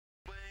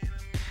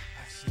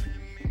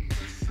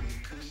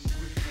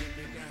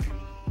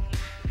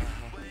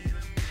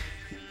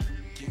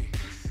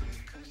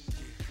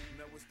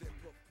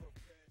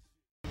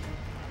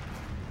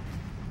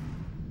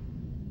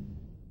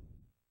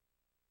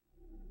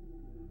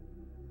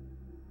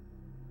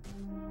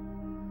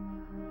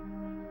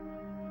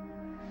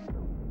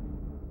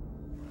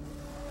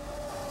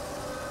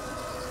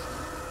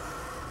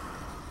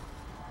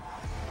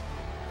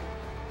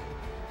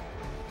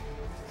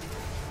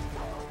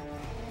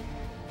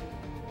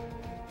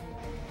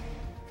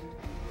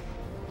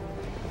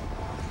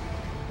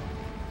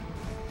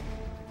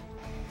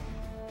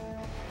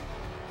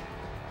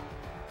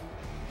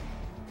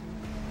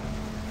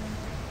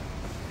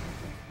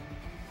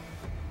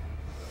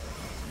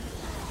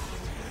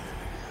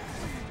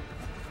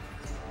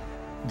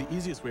The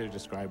easiest way to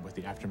describe what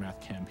the Aftermath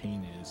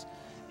campaign is,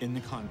 in the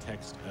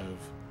context of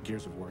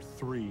Gears of War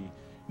 3,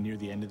 near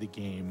the end of the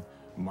game,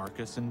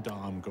 Marcus and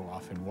Dom go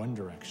off in one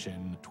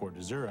direction toward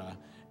Azura,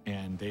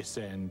 and they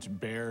send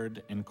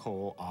Baird and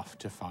Cole off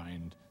to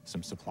find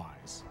some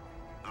supplies.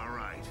 All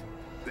right,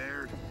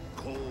 Baird,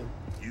 Cole,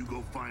 you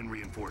go find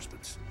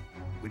reinforcements.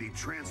 We need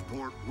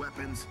transport,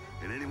 weapons,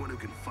 and anyone who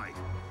can fight.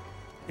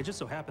 It just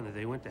so happened that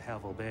they went to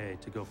Havel Bay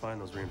to go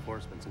find those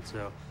reinforcements, and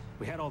so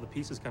we had all the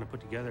pieces kind of put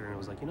together, and it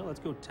was like, you know, let's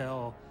go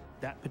tell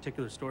that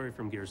particular story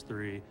from Gears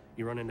 3.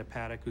 You run into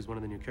Paddock, who's one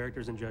of the new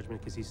characters in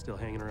Judgment, because he's still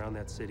hanging around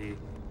that city.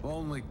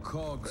 Only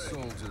cog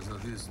soldiers are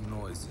this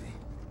noisy.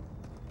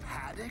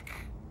 Paddock?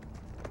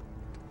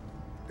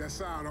 That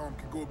sidearm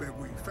can go back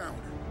where you found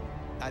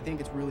it. I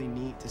think it's really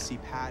neat to see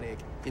Paddock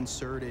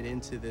inserted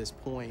into this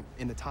point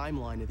in the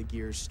timeline of the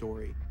Gears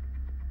story.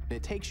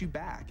 It takes you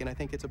back, and I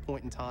think it's a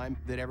point in time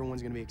that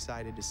everyone's going to be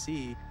excited to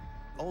see.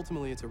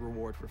 Ultimately, it's a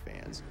reward for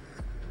fans.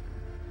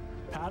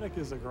 Paddock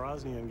is a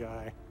Groznian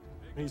guy.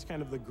 He's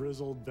kind of the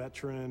grizzled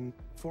veteran,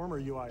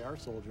 former UIR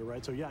soldier,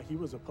 right? So yeah, he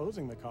was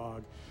opposing the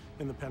COG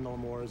in the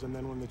Pendulum Wars, and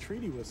then when the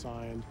treaty was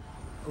signed,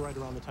 right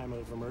around the time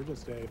of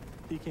Emergence Day,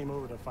 he came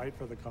over to fight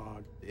for the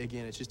COG.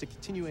 Again, it's just a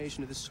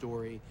continuation of the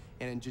story,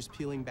 and just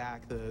peeling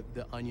back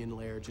the onion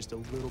layer just a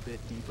little bit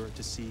deeper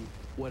to see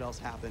what else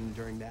happened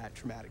during that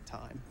traumatic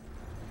time.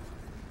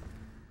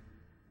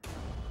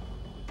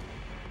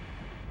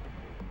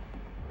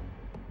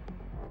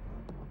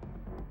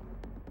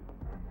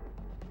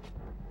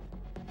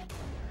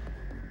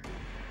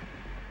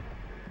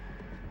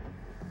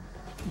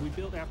 We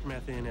built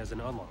Aftermath in as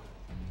an unlock.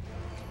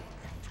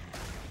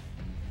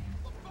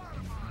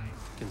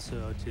 And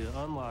so to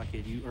unlock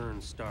it, you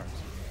earn stars.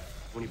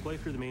 When you play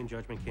through the main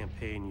Judgment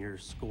campaign, you're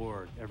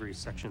scored every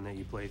section that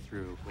you play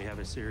through. We have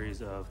a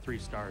series of 3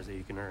 stars that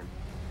you can earn.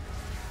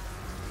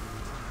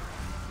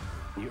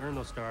 You earn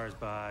those stars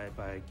by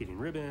getting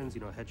ribbons,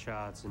 you know,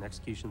 headshots and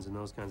executions and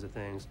those kinds of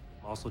things.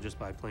 Also just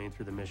by playing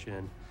through the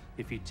mission.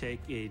 If you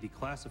take a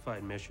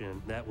declassified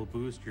mission, that will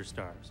boost your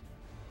stars.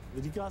 The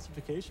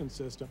declassification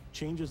system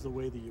changes the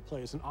way that you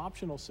play. It's an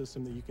optional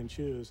system that you can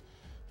choose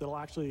that'll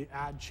actually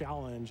add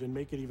challenge and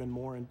make it even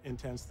more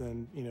intense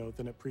than, you know,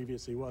 than it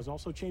previously was. And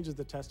also changes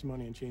the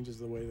testimony and changes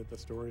the way that the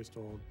story is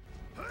told.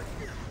 The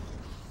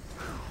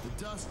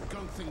dust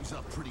gunked things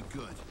up pretty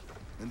good,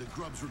 and the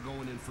grubs were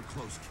going in for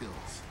close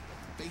kills.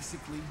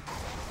 Basically,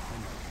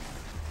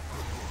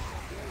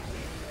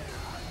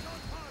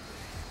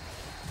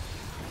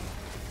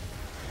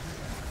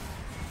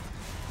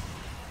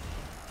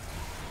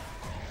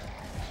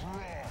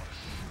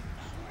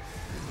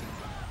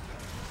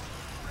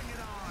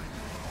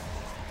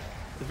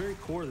 The very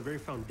core, the very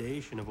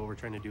foundation of what we're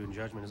trying to do in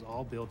Judgment is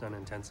all built on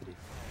intensity.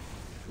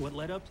 What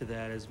led up to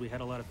that is we had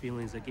a lot of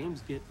feelings that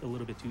games get a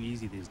little bit too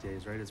easy these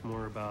days, right? It's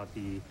more about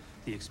the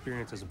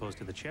experience as opposed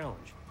to the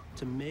challenge.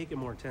 To make it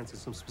more intense,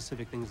 there's some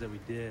specific things that we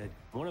did.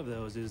 One of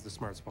those is the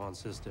smart spawn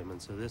system,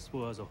 and so this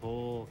was a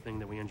whole thing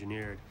that we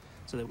engineered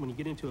so that when you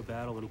get into a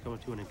battle, when you come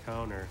into an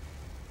encounter,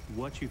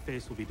 what you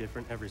face will be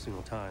different every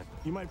single time.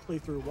 You might play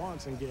through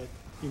once and get,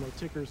 you know,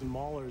 tickers and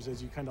maulers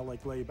as you kind of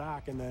like lay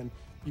back, and then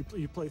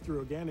you play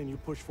through again and you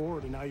push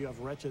forward, and now you have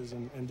wretches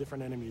and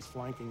different enemies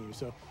flanking you.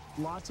 So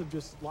lots of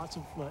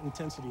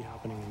intensity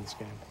happening in this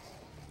game.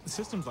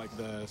 Systems like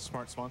the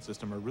Smart Spawn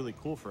system are really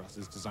cool for us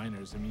as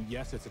designers. I mean,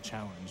 yes, it's a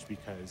challenge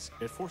because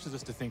it forces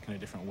us to think in a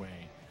different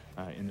way.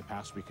 In the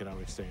past, we could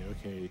always say,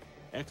 okay,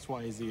 X,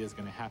 Y, Z is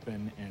going to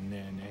happen, and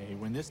then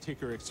when this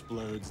ticker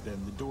explodes, then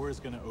the door is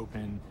going to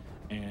open,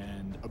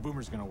 and a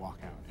boomer's going to walk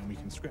out, and we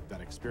can script that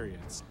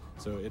experience.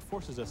 So it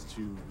forces us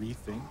to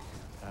rethink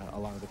a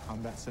lot of the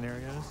combat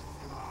scenarios.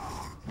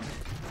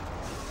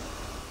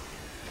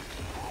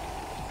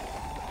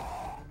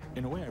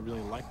 In a way, I really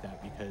like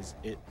that because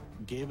it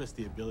gave us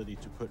the ability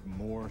to put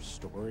more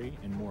story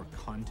and more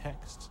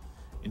context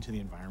into the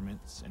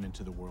environments and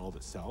into the world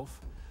itself,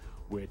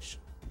 which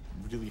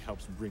really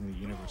helps bring the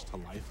universe to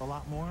life a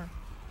lot more.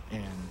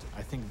 And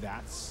I think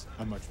that's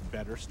a much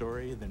better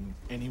story than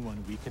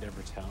anyone we could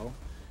ever tell,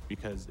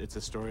 because it's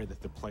a story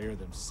that the player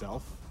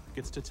themselves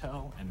gets to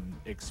tell and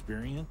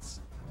experience.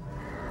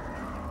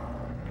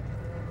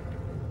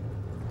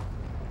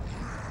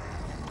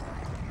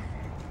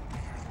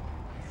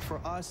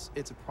 For us,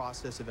 it's a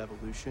process of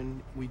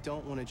evolution. We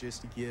don't want to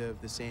just give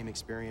the same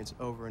experience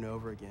over and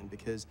over again,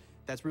 because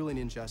that's really an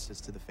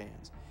injustice to the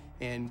fans.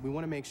 And we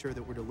want to make sure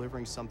that we're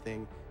delivering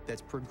something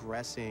that's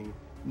progressing,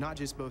 not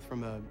just both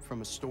from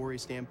a story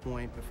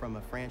standpoint, but from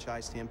a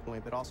franchise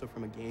standpoint, but also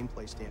from a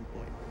gameplay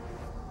standpoint.